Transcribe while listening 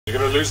You're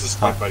gonna lose this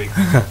fight, buddy.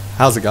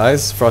 How's it,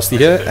 guys? Frosty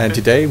here, and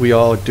today we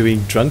are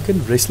doing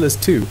Drunken Wrestlers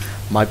 2.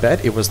 My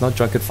bad, it was not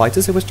Drunken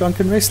Fighters, it was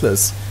Drunken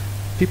Wrestlers.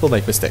 People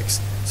make mistakes.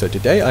 So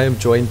today I am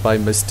joined by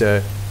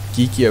Mr.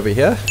 Geeky over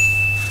here,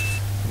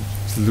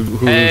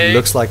 who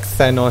looks like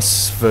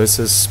Thanos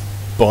versus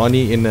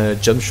Barney in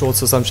gym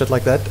shorts or some shit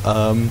like that.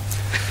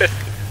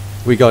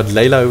 We got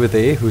Layla over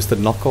there, who's the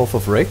knockoff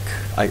of Rick.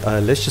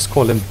 Let's just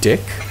call him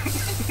Dick.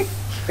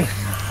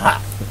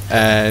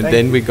 And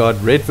then we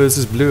got Red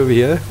versus Blue over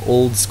here,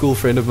 old school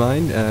friend of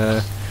mine.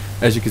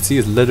 As you can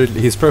see,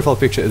 his profile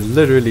picture is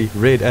literally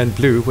red and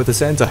blue with a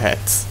Santa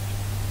hat.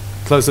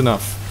 Close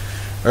enough.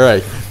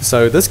 Alright,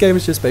 so this game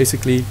is just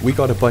basically, we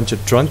got a bunch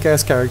of drunk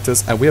ass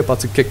characters and we're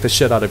about to kick the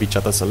shit out of each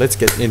other, so let's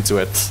get into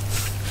it.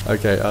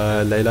 Okay,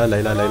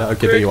 Layla,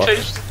 okay, there you are.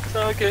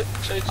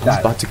 I'm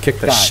about to kick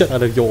the shit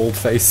out of your old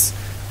face.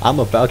 I'm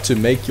about to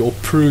make your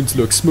prunes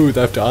look smooth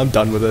after I'm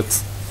done with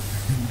it.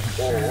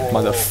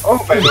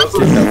 Motherfucker.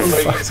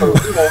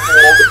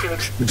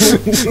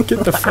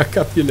 Get the fuck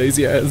up, you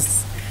lazy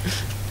ass.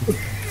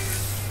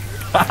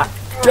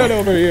 Get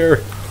over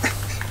here.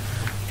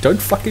 Don't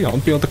fucking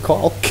hump me on the car,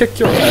 I'll kick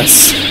your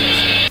ass.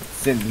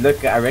 So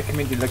look, I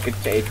recommend you look at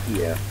Jade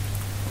here.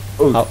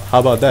 How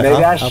about that,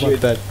 Maybe huh? How about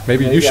that?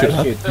 Maybe you should,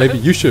 huh? Maybe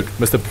you should,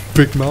 Mr.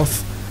 Big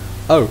Mouth.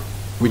 Oh,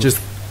 we just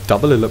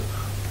double it up.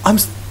 I'm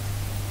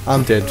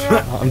dead.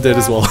 I'm dead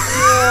as well.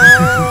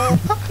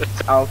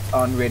 Out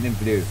on red and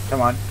blue.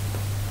 Come on.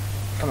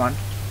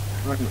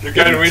 You're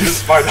gonna win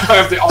this fight. I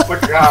have the upper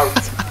ground.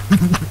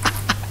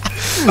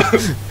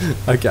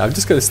 Okay, I'm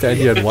just gonna stand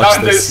here and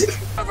watch this.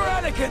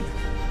 Anakin,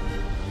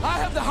 I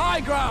have the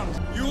high ground.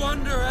 You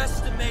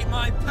underestimate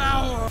my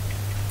power.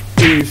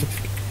 Stay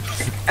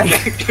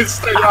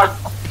on.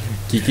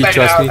 Geeky,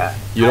 trust me.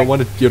 You don't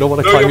want to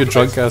climb your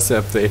drunk ass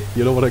up there.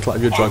 You don't want to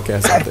climb your drunk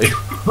ass up there.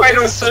 Wait,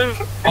 no, so.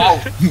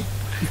 Oh.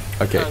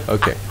 Okay.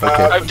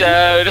 I'm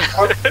dead.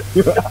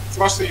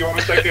 Frosty, you want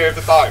to take care of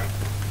the time?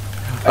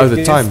 Oh,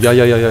 the time.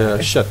 Yeah.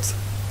 Shit.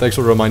 Thanks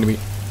for reminding me.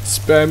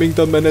 Spamming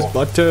the minute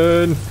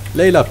button.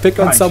 Layla, pick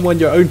on someone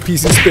your own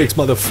PC specs,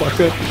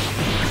 motherfucker.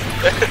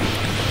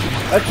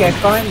 Okay,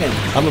 fine then.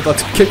 I'm about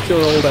to kick your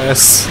old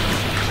ass.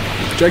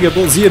 Dragon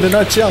Ball Z in a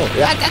nutshell.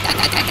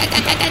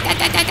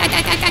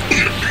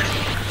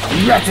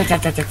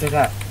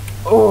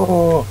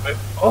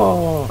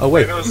 Oh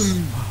wait.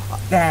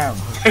 Damn.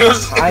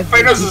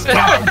 Thanos is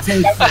down.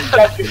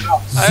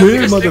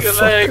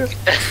 Motherfucker.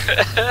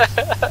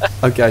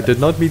 Okay, I did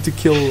not mean to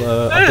kill.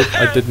 I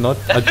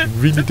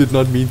really did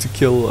not mean to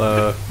kill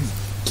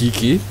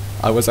Geeky.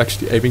 I was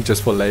actually aiming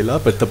just for Layla,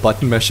 but the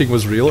button mashing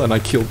was real, and I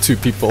killed 2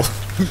 people.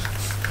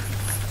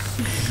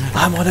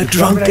 I'm on a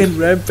drunken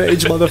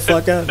rampage,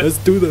 motherfucker. Let's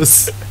do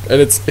this.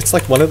 And it's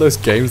like one of those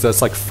games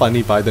that's like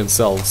funny by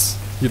themselves.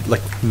 You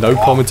like no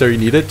commentary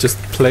needed. Just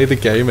play the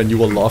game, and you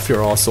will laugh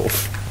your ass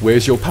off.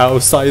 Where's your power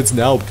science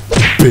now,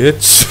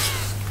 bitch?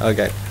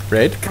 Okay,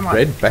 Red,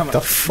 back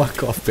the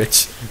fuck off,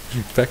 bitch.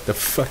 Back the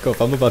fuck off.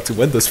 I'm about to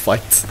win this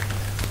fight.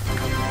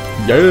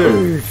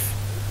 Yo.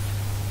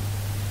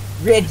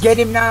 Red, get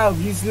him now.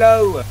 He's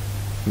low.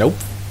 Nope.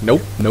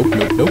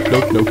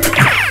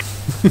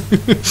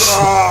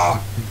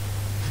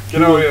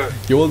 Get over here.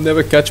 You will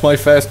never catch my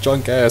fast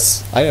drunk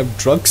ass. I am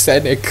drunk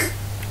Sanic.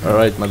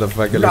 Alright,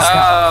 motherfucker, let's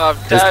I'm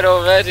dead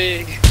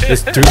already.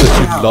 Let's do this,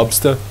 you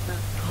lobster.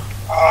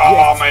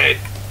 Oh, mate.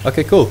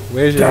 Okay, cool.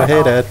 Where's your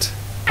head at?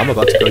 I'm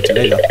about to go to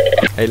Layla.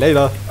 Hey,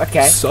 Layla.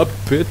 Okay. Sup,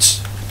 bitch?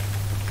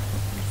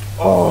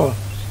 Oh,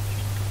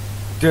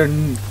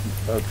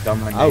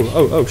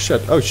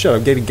 shit. Oh, shit,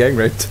 I'm getting gang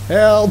raped.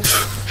 Help!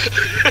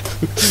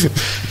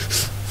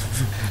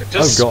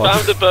 Just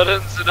spam the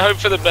buttons and hope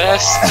for the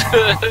best.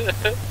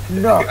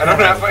 No. I don't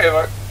have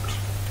forever.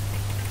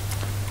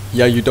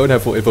 Yeah, you don't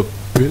have forever,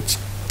 bitch.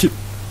 Get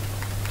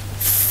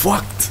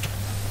fucked.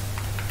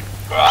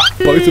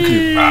 Both of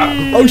you.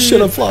 Oh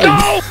shit, I'm flying.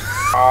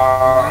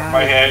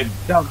 My head.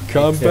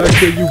 Come back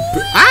here, you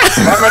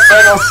I'm at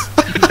Thanos.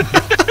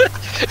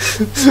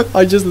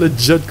 I just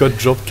legit got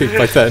drop kicked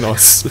by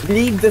Thanos.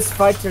 Leave this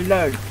fight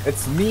alone.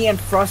 It's me and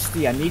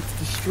Frosty. I need to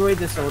destroy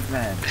this old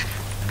man.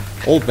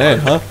 Old man,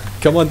 huh?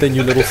 Come on then,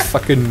 you little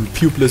fucking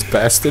pupilless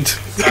bastard.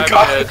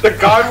 The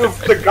guy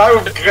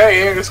with grey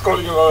hair is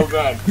calling you old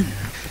man.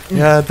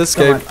 Yeah, this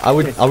game, I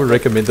would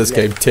recommend this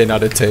game 10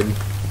 out of 10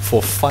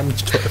 for fun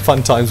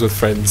times with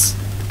friends.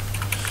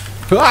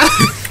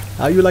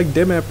 How you like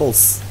them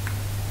apples?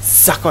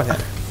 Suck on it.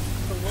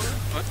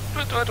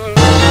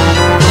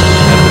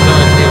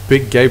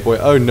 Big gay boy.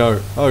 Oh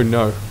no.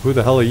 Who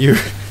the hell are you?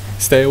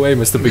 Stay away,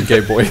 Mr. Big Gay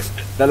Boy.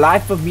 The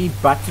life of me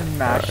button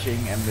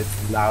mashing and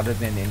it's louder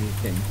than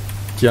anything.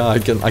 Yeah, I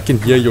can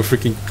hear your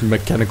freaking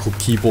mechanical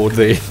keyboard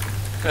there.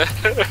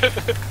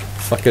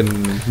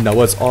 Fucking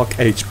Noah's Ark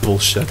age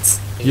bullshit.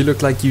 You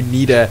look like you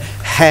need a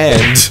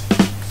hand.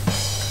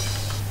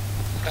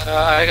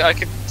 I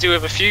could do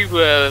with a few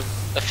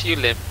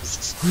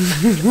limbs.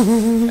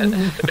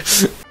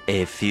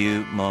 A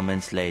few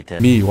moments later.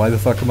 Me, why the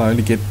fuck am I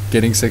only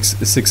getting 6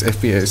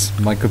 FPS?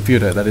 My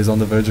computer that is on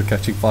the verge of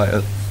catching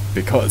fire.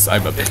 Because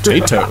I'm a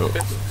potato.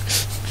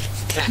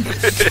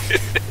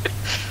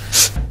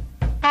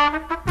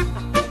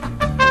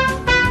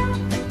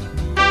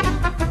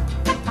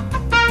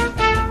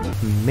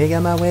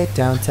 Making my way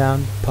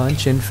downtown,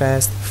 punching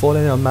fast,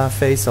 falling on my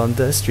face on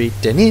the street.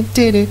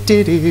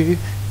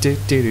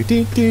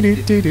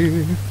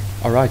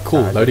 Alright,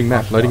 cool. Loading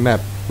map, loading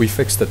map. We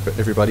fixed it,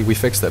 everybody. We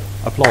fixed it.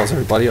 Applause,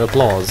 everybody.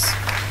 Applause.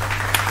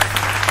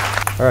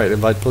 Alright,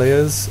 invite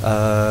players.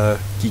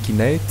 Geeky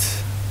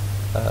Nate,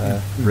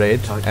 Red,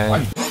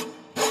 and...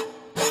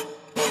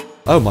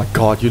 Oh my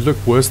god, you look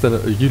worse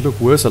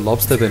a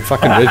lobster than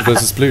fucking Red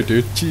versus Blue,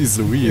 dude. Jeez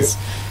Louise.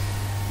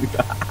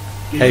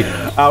 Hey.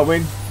 I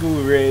went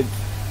full red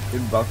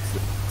in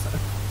boxes.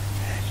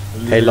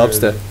 Hey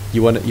Lobster,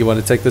 you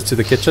wanna take this to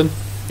the kitchen?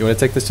 You wanna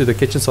take this to the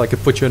kitchen so I can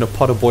put you in a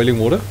pot of boiling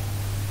water?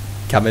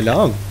 Come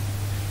along.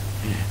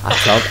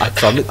 I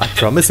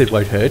promise it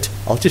won't hurt.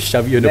 I'll just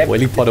shove you in a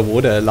boiling pot of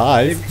water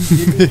alive.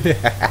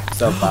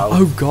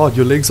 Oh god,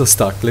 your legs are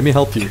stuck. Let me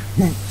help you.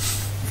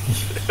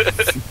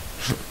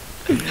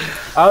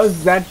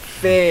 How's that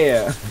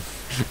fair?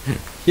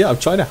 Yeah, I'm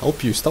trying to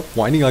help you. Stop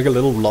whining like a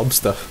little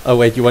lobster. Oh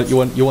wait, you want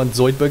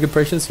Zoidberg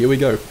impressions? Here we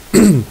go.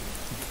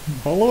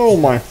 Hello,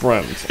 my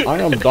friends. I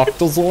am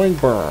Dr.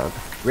 Zoidberg.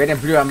 Red and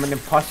Blue, I'm an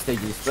imposter.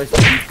 You're supposed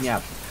to beat me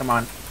up. Come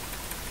on.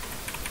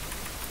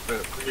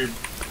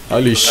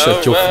 Holy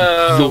shit!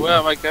 Where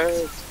am I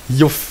going?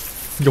 Your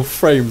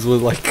frames were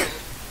like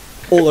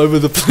all over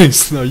the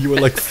place. Now you were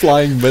like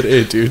flying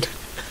mid-air, dude.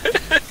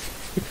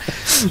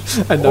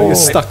 And now you're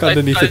stuck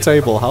underneath the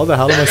table. How the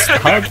hell am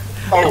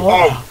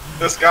I?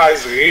 This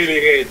guy's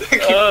really red.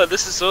 Oh,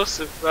 this is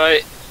awesome.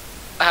 Right.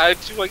 How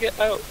do I get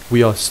out?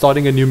 We are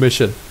starting a new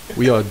mission.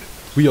 We are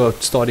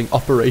starting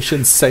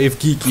Operation Save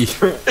Geeky.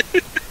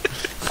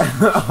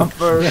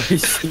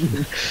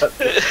 Operation.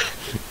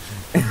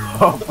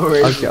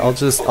 Okay, I'll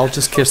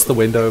just kiss the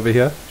window over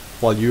here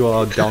while you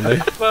are down there.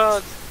 Come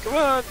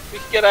on, we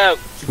can get out.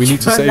 We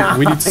need to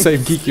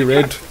save Geeky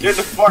Red. Get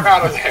the fuck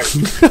out of there.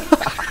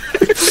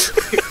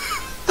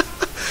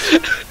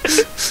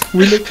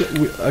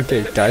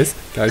 Okay, guys,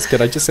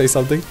 can I just say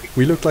something?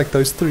 We look like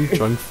those three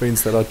drunk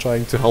friends that are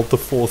trying to help the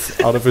fourth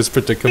out of his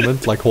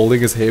predicament, like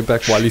holding his hair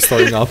back while he's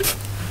throwing up.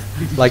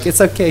 Like, it's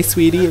okay,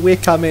 sweetie, we're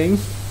coming.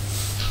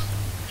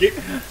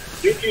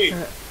 Geeky.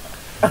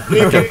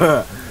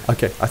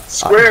 Okay,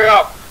 Square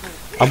up.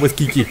 I'm with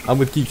Geeky. I'm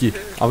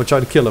gonna try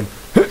to kill him.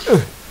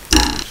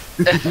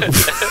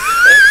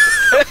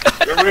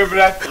 Remember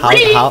that?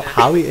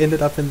 How he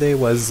ended up in there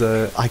was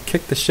I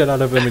kicked the shit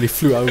out of him and he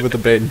flew over the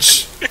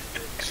bench.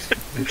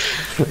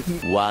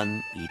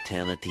 One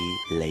eternity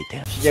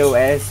later. Your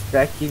ass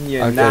back in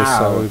your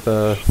now. Okay,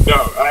 so No,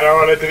 I don't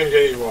want to drink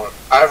anymore.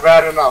 I've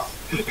had enough.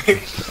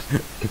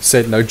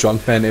 said no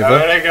drunk man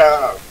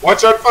ever.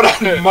 Watch out for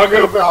that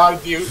mugger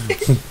behind you.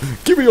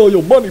 Give me all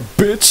your money,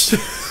 bitch.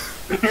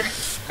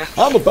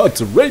 I'm about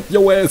to rape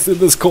your ass in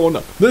this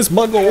corner. This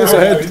mugger also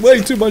had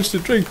way too much to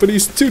drink, but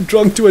he's too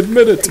drunk to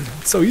admit it.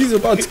 So he's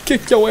about to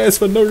kick your ass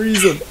for no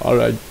reason.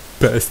 Alright,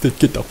 bastard,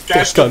 get the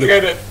fuck out of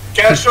here.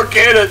 Cash or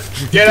cannon.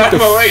 Get out of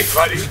my way,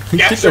 buddy.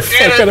 Get the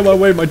fuck out of my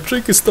way. My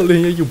drink is still in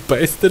here, you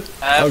bastard.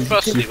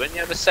 Frosty, when you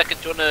have a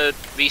second, do you want to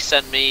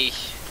resend me?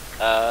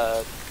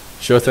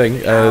 Sure thing.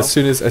 As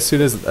soon as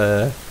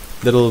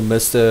little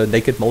Mr.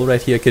 Naked Mole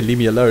right here can leave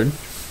me alone.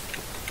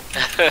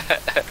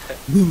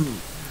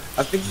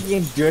 I think you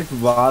can do it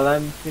while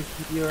I'm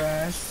kicking your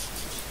ass.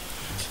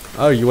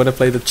 Oh, you want to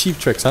play the cheap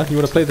tricks, huh? You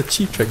want to play the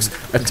cheap tricks?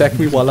 Attack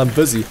me while I'm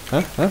busy, huh?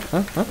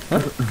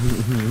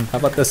 How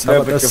about this? How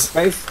about this?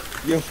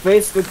 Your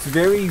face looks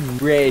very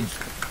red.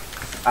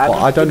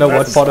 I don't know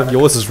what part of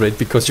yours is red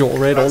because you're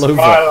red all over.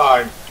 My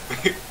line.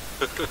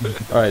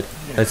 Alright,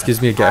 that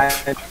gives me a gap.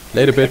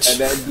 Later, bitch.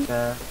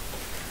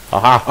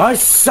 Aha! I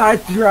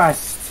side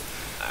thrust.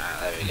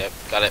 There we go.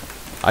 Got it.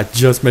 I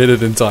just made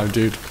it in time,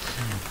 dude.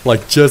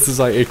 Like just as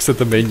I exit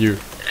the menu,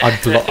 I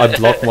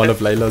block one of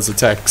Layla's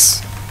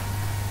attacks.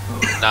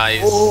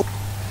 Nice.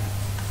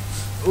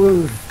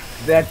 Ooh,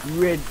 that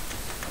red.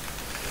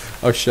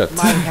 Oh shit.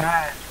 My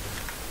hand.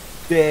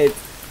 Dead.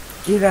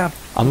 Get up.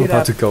 I'm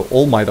about to go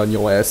all might on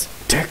your ass.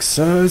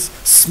 Texas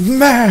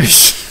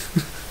smash!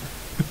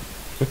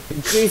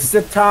 Increase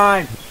the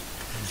time.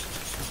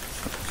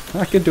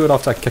 I can do it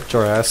after I kicked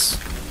your ass.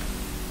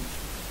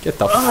 Get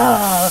the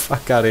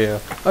fuck out of here.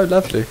 Oh,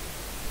 lovely.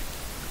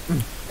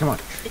 Come on.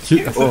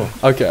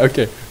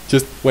 Okay.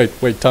 Just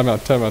wait. Time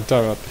out.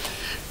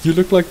 You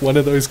look like one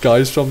of those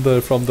guys from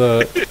the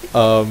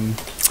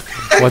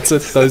what's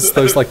it?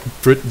 Those like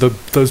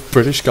those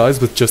British guys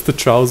with just the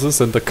trousers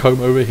and the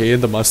comb over here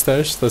and the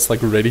mustache. That's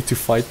like ready to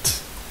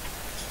fight.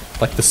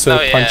 Like the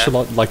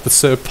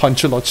Sir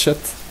Punch-a-lot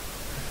shit.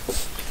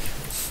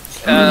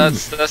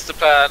 That's the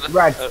plan.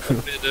 Right. A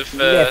bit of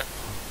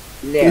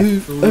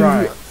Left,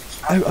 right.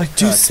 I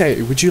do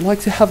say, would you like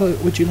to have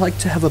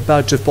a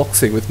badge of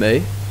boxing with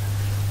me?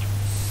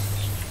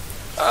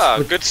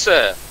 Ah, good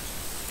sir.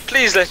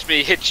 Please let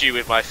me hit you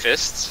with my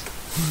fists.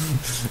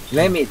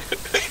 Let me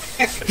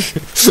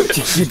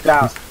check it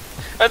out.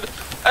 And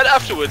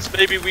afterwards,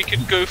 maybe we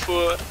could go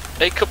for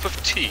A cup of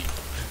tea.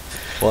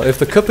 Well, if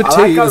the cup of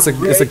I tea like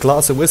is a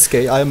glass of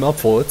whiskey, I am up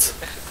for it.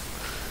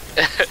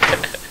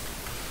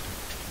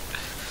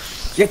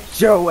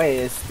 Get your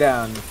ass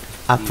down.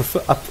 I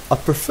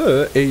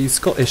prefer a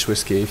Scottish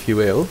whiskey, if you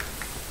will.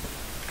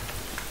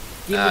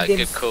 Give Ah, me them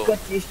good call.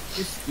 Scottish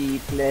whiskey,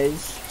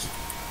 please.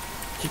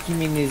 Kick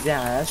him in his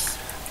ass.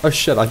 Oh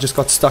shit, I just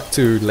got stuck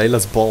to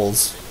Layla's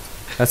balls.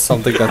 That's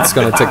something that's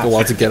gonna take a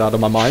while to get out of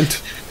my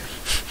mind.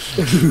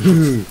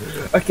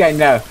 Okay,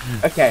 no.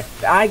 Okay,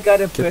 I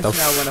got a Get person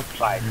the I wanna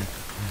fight.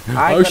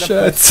 Oh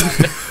shit.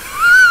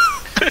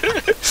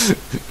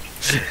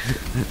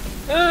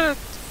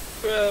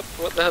 Crap,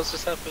 what the hell's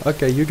just happened?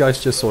 Okay, you guys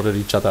just sorted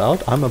each other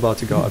out. I'm about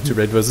to go up to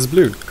Red versus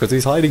Blue, because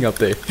he's hiding up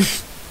there.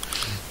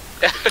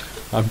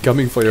 I'm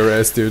coming for your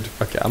ass, dude.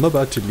 Okay, I'm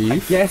about to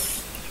leave. Yes.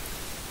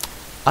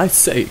 I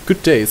say,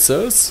 good day,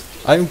 sirs.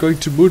 I am going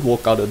to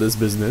moonwalk out of this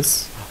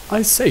business.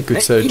 I say,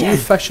 good sir, do you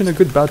fashion a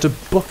good bout of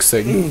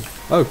boxing?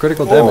 Oh,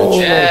 critical damage.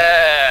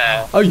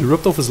 Yeah! Oh, you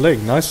ripped off his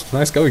leg. Nice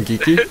going,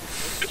 Geeky.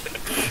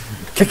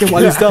 Kick him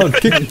while he's down.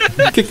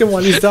 Kick him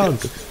while he's down.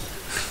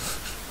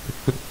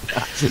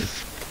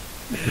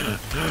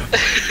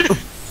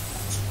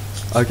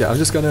 Okay, I'm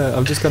just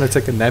gonna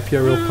take a nap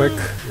here real quick.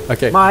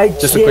 Okay,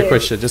 just a quick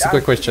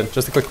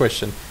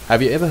question.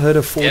 Have you ever heard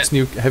of Ford's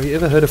new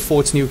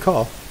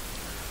car?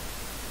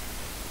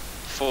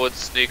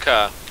 Ford's new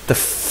car. The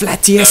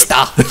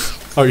Flatiesta.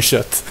 Oh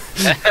shit,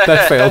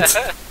 that failed.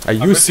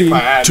 You seem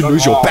to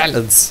lose your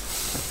balance.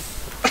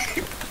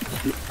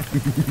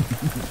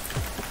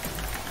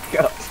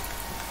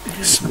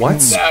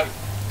 What?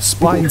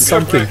 Spine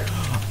something.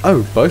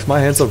 Oh, both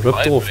my hands are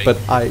ripped off, but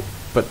I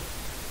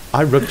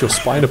ripped your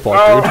spine apart,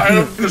 Oh, dude. I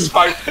ripped the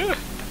spine.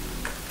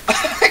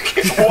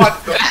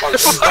 What the fuck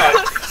is that?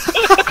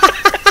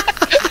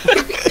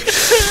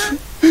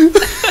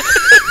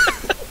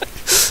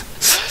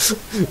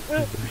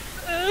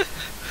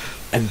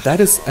 And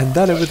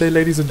that over there,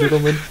 ladies and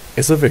gentlemen,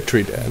 is a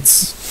victory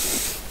dance.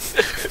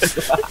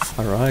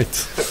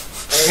 Alright.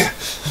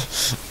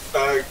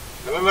 I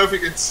don't know if you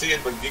can see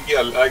it, but Gigi,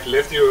 I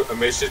left you a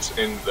message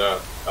in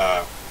the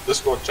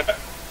Discord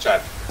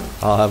chat.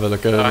 I'll have a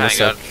look at it in a hang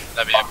sec. on,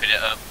 let me open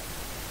it up.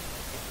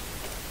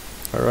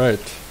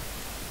 Alright.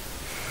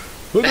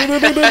 Look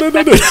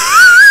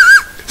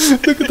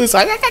at this.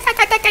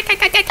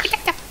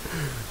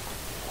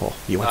 Oh,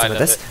 you want some of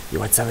this? You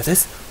want some of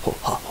this?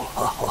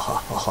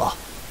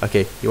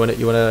 Okay, you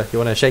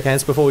wanna shake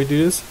hands before we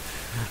do this?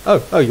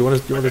 Oh, you wanna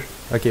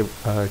okay,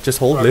 just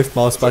hold left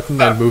mouse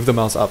button and move the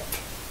mouse up.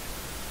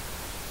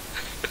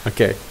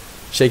 Okay.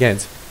 Shake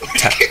hands.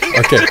 Tap.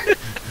 Okay.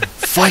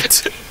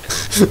 Fight!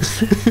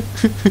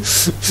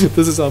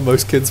 This is how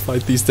most kids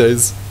fight these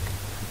days.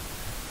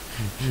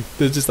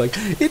 They're just like,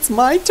 it's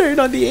my turn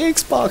on the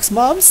Xbox,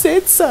 Mom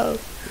said so.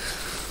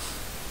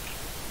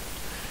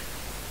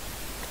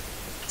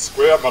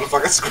 Square up,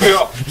 motherfucker, square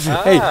up.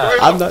 Hey,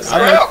 I'm not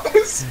Square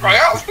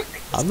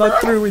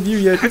up. through with you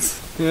yet.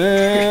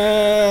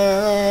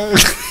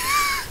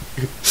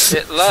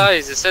 It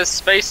lies, it says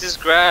space is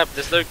grab,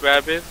 there's no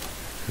grabbing.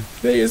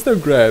 There is no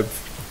grab.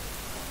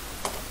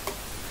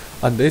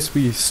 Unless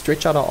we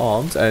stretch out our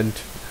arms and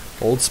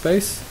hold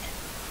space.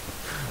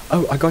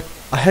 Oh,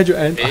 I had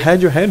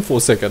your hand for a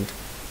second.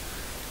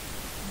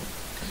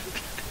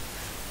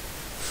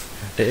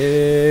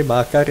 Hey,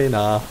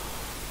 Macarena.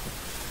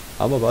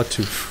 I'm about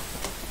to.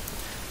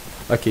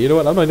 Okay, you know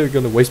what? I'm not even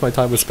going to waste my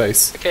time with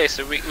space. Okay,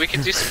 so we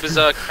can do some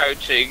bizarre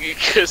crouching,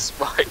 because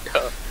why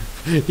not?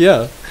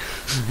 Yeah.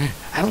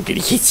 I'm gonna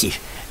get you.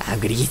 I'm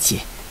gonna get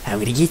you. I'm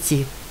gonna get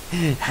you.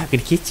 I'm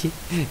gonna get you.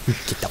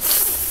 Get the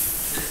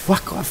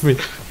Fuck off me.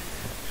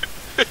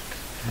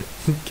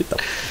 Get the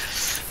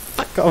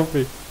fuck off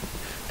me.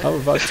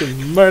 I'm about to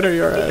murder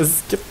your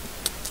ass.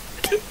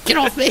 get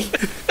off me.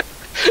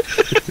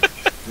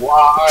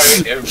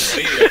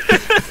 YMC.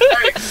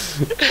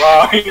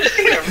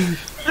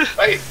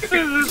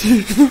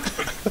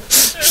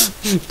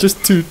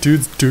 Just two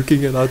dudes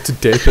duking it out to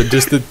death, and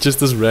just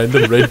this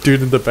random red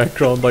dude in the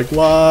background, like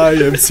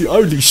YMC.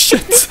 Holy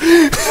shit!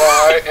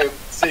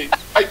 YMC.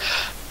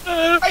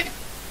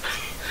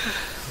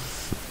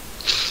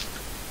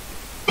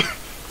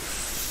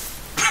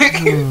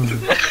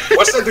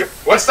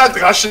 What's that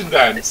Russian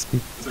dance?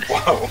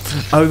 Wow.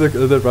 Oh,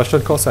 the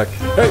Russian Cossack.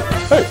 Hey!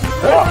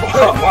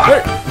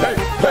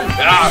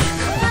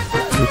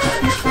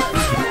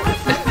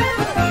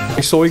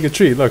 He's sawing a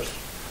tree. Look.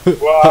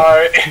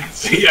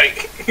 YMC.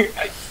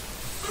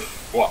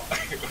 What?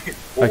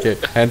 Okay,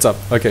 hands up.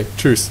 Okay,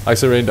 truce. I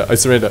surrender.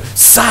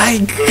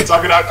 Psych! Let's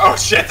talk it out. Oh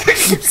shit!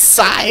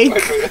 Psych.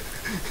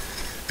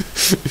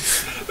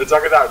 Let's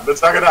talk it out.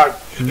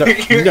 No,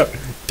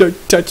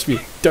 don't touch me.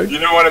 Don't. You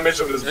don't want to mess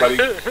with this, buddy.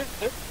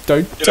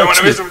 Don't You don't want touch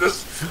to me. mess with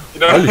this. You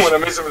don't want to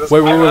mess with this.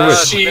 Wait.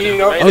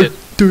 Chino. Oh,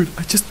 dude,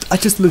 I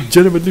just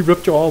legitimately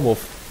ripped your arm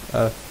off.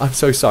 I'm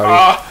so sorry.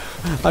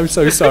 I'm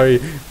so sorry.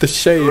 The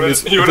shame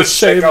is the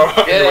shame.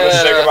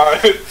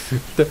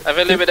 I've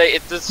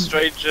eliminated the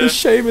stranger. The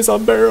shame is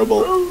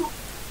unbearable.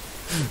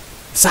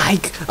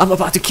 Psych. I'm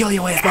about to kill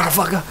your ass,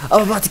 motherfucker.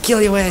 I'm about to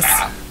kill your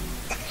ass.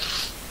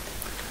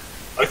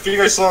 I think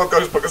I saw a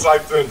ghost because I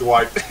turned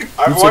white.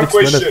 I have 2 one seconds,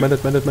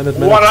 question. minute.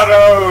 What are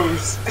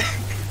those?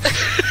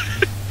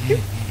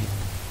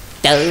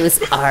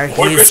 Those are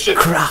One his question.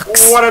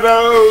 Crocs. What are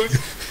those?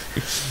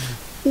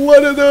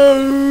 What are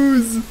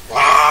those?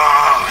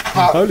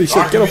 Ah, Holy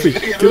shit, get off me.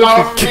 Get love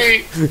off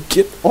me. me.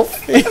 Get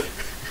off me.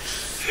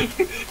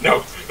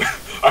 No,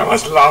 I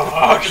must love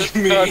hug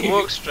me. Can't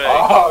walk straight.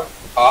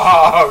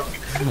 Hug.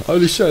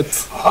 Holy shit.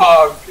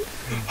 Hug.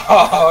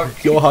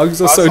 Your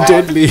hugs are so Hug.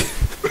 deadly.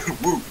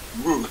 Woo,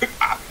 woo.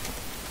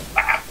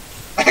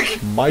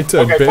 My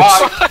turn, Okay, bitch.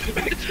 bye.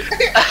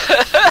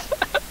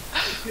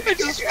 I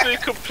just flew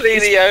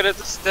completely out of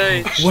the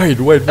stage. Wait.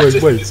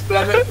 His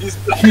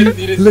planet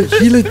needed.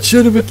 He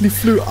legitimately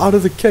flew out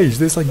of the cage.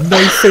 There's like no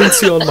fence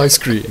here on my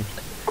screen.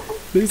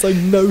 There's like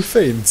no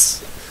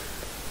fence.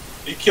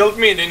 He killed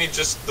me and then he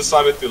just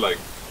decided to like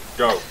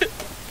go.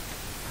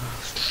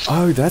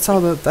 Oh, that's how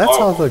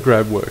the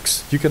grab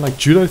works. You can like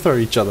judo throw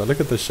each other. Look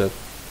at this shit.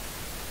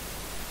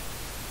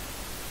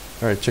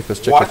 Alright, check this.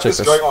 What is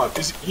going on?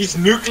 He's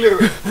nuclear.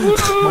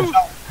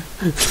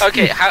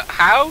 Okay,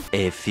 how?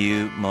 A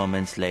few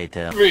moments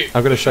later.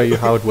 I'm gonna show you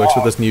how it works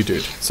with this new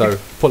dude. So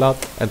pull out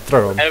and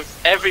throw him.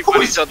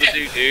 Everybody's on the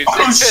new dude.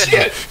 Oh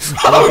shit!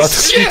 Oh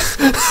shit!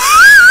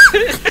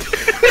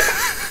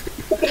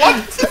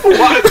 What?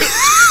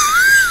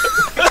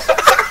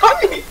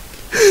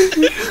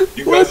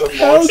 You guys are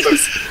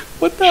monsters.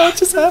 What the hell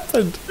just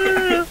happened?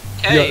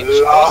 Cage.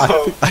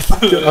 I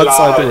think you're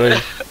outside the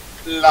ring.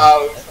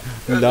 Love.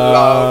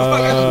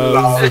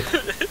 Love.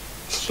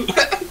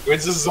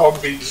 Where's the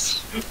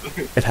zombies?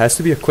 It has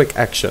to be a quick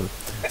action.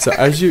 So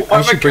as you Why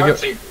am I bring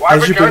counting? Why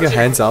am I your counting?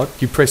 hands out,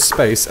 you press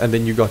space, and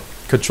then you got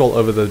control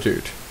over the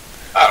dude.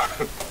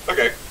 Oh,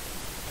 okay.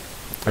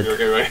 Like-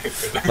 Okay,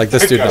 wait. like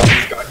this dude now.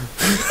 Okay.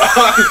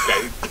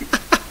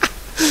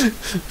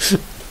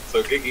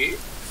 So Kiki,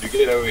 you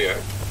get over here,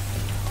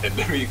 and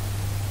let me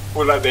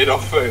pull that head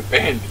off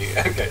Andy.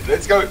 Okay,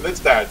 let's go. Let's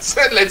dance.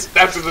 Let's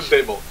dance to the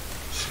table.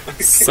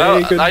 Say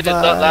Well, goodbye I did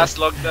not last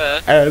long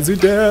there. as we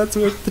dance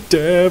with the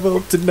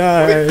devil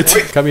tonight.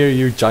 Wait. Come here,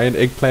 you giant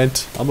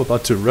eggplant. I'm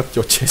about to rip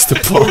your chest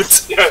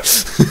apart.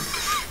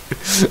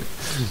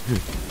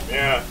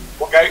 Yeah.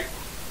 Okay.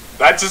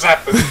 That just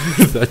happened.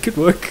 That could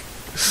work.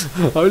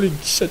 Holy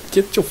shit,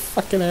 get your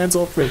fucking hands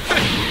off me.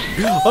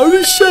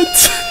 Holy shit!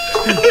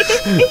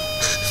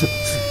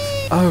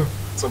 Oh,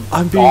 Some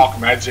I'm being- dark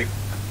magic.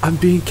 I'm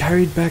being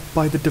carried back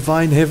by the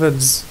divine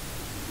heavens.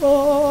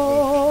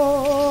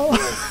 Oh.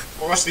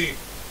 Frosty,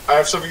 I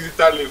have something to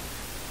tell you.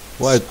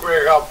 What?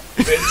 Square up,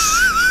 bitch.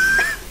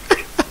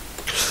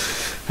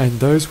 And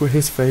those were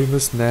his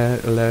famous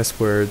last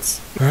words.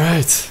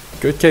 Alright,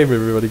 good game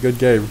everybody, good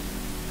game.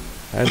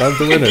 And I'm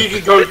the winner. Kiki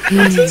goes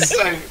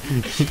insane.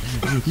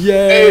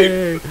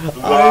 Yay!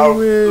 I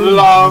win!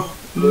 Love.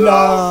 We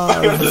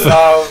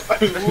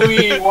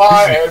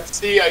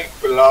YFCA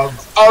love.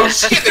 Oh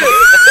shit!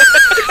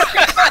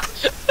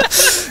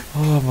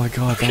 Oh my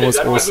god, that was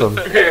That awesome.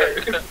 wasn't fair.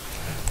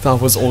 That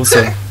was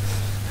awesome.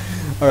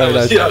 Alright, That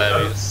was Yeah.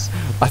 hilarious.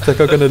 I think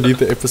I'm gonna leave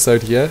the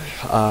episode here.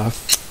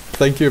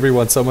 Thank you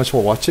everyone so much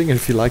for watching, and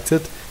if you liked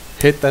it,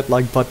 hit that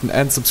like button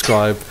and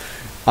subscribe.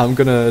 I'm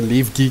gonna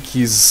leave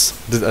Geeky's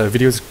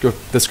video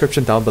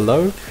description down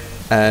below,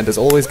 and as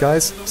always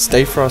guys,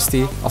 stay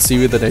frosty. I'll see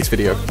you in the next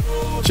video.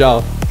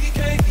 Ciao.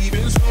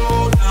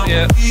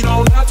 Yeah. We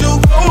don't have to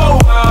go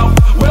out.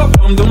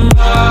 Welcome to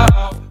my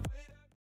house.